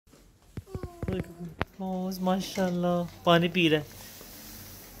ओह माशाल्लाह पानी पी रहा है,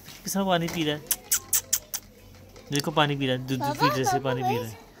 किसान पानी पी रहा है, देखो पानी पी रहा है, दूध फिल्टर से पानी पी रहा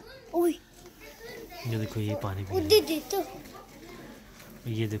है। ये देखो ये पानी पी रहा है।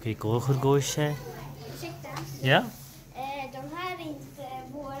 ये देखो एक और खरगोश है। या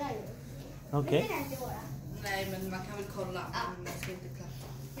okay Nej, men man kan väl kolla. Man ska inte klappa.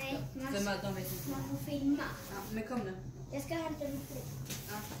 Nej, de vet inte. Man får filma. Ja, men kom nu. Jag ska hämta min flik.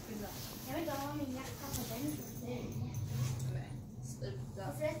 Ja, filma. Jag vill inte ha min jacka på den. Nej, sluta.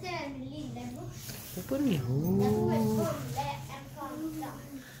 Och förresten är min lillebror. ऊपर भी हो। Jag får en bolle, en kaka.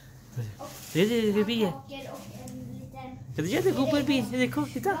 ये भी है। ये देखो ऊपर भी, ये देखो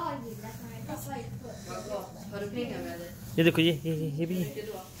कितना। Har du pengar med dig? ये देखो ये भी है।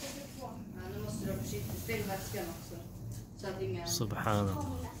 सुभान अल्लाह।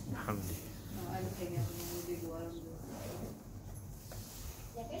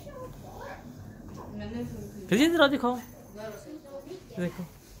 फिर जरा दिखाओ, देखो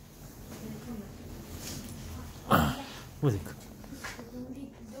वो देखो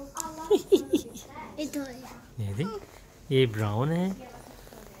ये देख, ये ब्राउन है।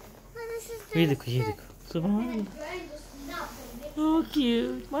 ये देखो सुभान अल्लाह, ओह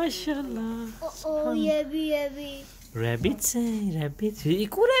क्यूट माशाल्लाह। ये भी रैबिट्स है, रैबिट्स,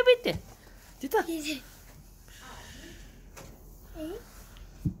 एक और रैबिट है जीता।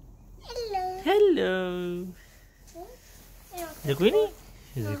 हेलो इधर कोई नहीं,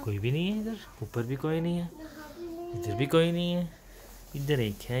 इधर कोई भी नहीं है, इधर ऊपर भी कोई नहीं है, इधर भी कोई नहीं है, इधर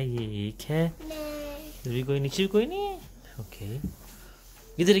एक है, ये एक है, इधर भी कोई, नीचे भी कोई नहीं है। ओके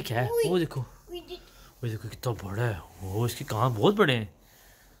इधर ही क्या है, वो देखो कितना बड़ा है, वो इसके कान बहुत बड़े हैं।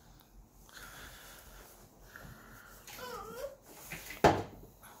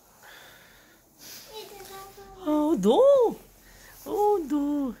 दो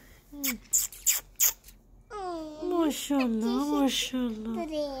माशाल्लाह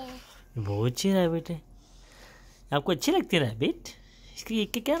बहुत अच्छी रैबिट है। आपको अच्छी लगती है रैबिट? इसकी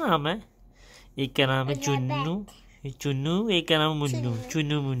एक का क्या नाम है? एक का नाम है चुन्नू, एक का नाम मुन्नू,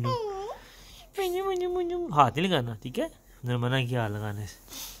 चुन्नू मुन्नू। हाथ नहीं लगाना, ठीक है, मैंने मना किया हाथ लगाने से।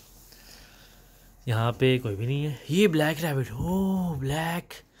 यहाँ पे कोई भी नहीं है। ये ब्लैक रैबिट, ओ ब्लैक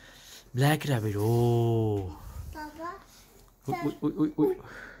रैबिट, ओ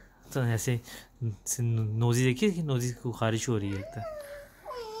तो ऐसे नोजी देखिए, नोजी को खारिश हो रही है लगता है।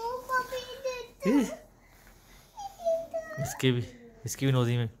 इसकी भी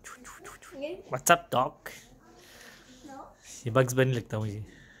नोजी में व्हाट्स अप डॉग। ये बग्स बनी लगता है मुझे,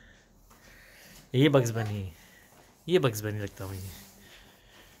 ये बग्स बनी लगता है मुझे।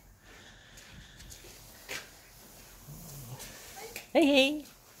 हे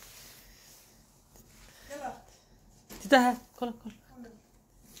कितना है, खोलो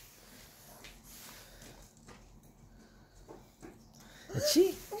अच्छी।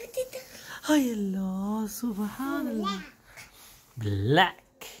 हाय अल्लाह सुभान अल्लाह,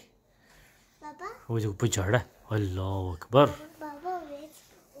 ब्लैक वो जो ऊपर चढ़ रहा है, अल्लाह अकबर।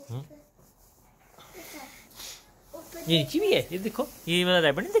 ये नीचे भी है, ये देखो, ये वाला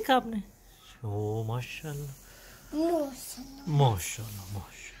रैबिट नहीं देखा आपने? ओ माशाल्लाह ओह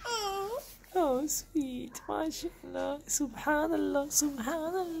स्वीट माशाल्लाह, सुभान अल्लाह।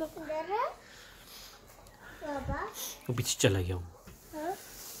 वो पीछे चला गया वो।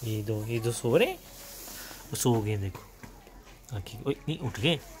 ये दो सो रहे, वो सो गए, देखो आँखें नहीं उठ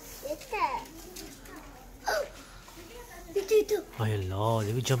गए। हाय अल्लाह,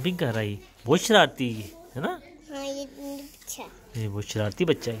 देखो जंपिंग कर रहा है, बहुत शरारती है ना। ये बहुत शरारती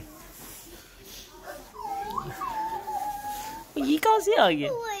बच्चा है। ये कहाँ से आ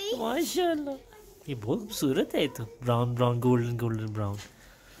गया माशाल्लाह, ये बहुत खूबसूरत है। तो brown golden brown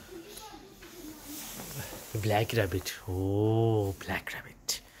black rabbit, ओ ब्लैक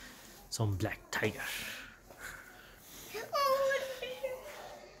रैबिट, सम ब्लैक टाइगर।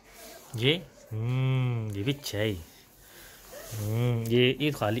 ये भी अच्छा है।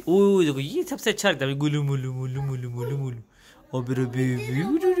 ये खाली, ओ देखो ये सबसे अच्छा लगता है, गुलू मुलू मुलू मुलू मुलू मुलू। और मेरा बेबी,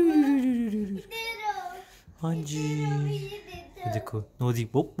 हाँ जी देखो नोजी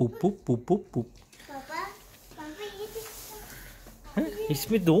पुप पुप पुप पुप पुप पुप।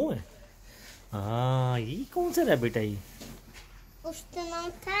 इसमें दो हैं। हाँ ये कौन सा रैबिट है? उसका नाम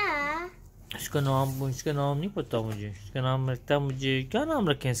था, इसका नाम नहीं पता मुझे। इसका नाम रखता है, मुझे क्या नाम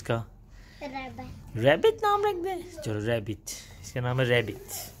रखें इसका? रैबिट नाम रख दें, चलो रैबिट, इसका नाम है रैबिट।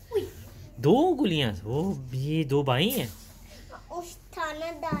 दो गुलियां, वो ये दो भाई हैं।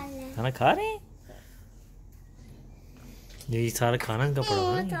 खाना खा रहे हैं, ये सारा खाना इनका पड़ा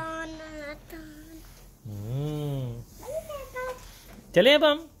हुआ है। चले अब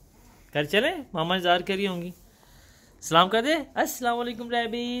हम कर चले, मामा इंतजार करी होंगी। सलाम कर दे, अस्सलाम वालेकुम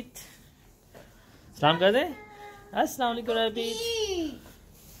रैबिट। सलाम कर दे, अस्सलाम वालेकुम रैबिट।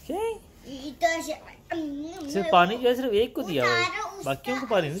 सिर्फ पानी जो है सिर्फ एक को दिया हुआ, बाकियों को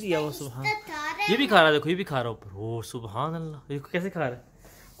पानी नहीं दिया हुआ। सुभान, ये भी खा रहा है, देखो ये भी खा रहा है ऊपर। ओ सुभान अल्लाह, देखो कैसे खा रहा है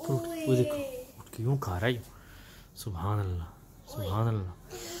फ्रूट, वो देखो क्यों खा रहा है। सुभान अल्लाह, सुभान अल्लाह,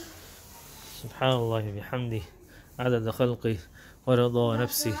 सुभान अल्लाह बिहम्दी, अदद खल्क़ी व रिदा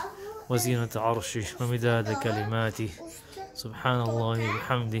नफ्सी व ज़ीनत अर्शी व मिदाद कलिमाती। सुभान अल्लाह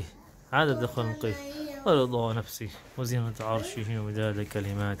बिहम्दी, अदद खल्क़ी व रिदा नफ्सी व ज़ीनत अर्शी व मिदाद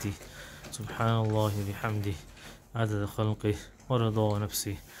कलिमाती। सुभान अल्लाह बिहम्दी, अदद खल्क़ी व रिदा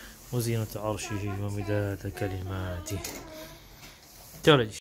नफ्सी व ज़ीनत अर्शी व मिदाद कलिमाती। चलो जी।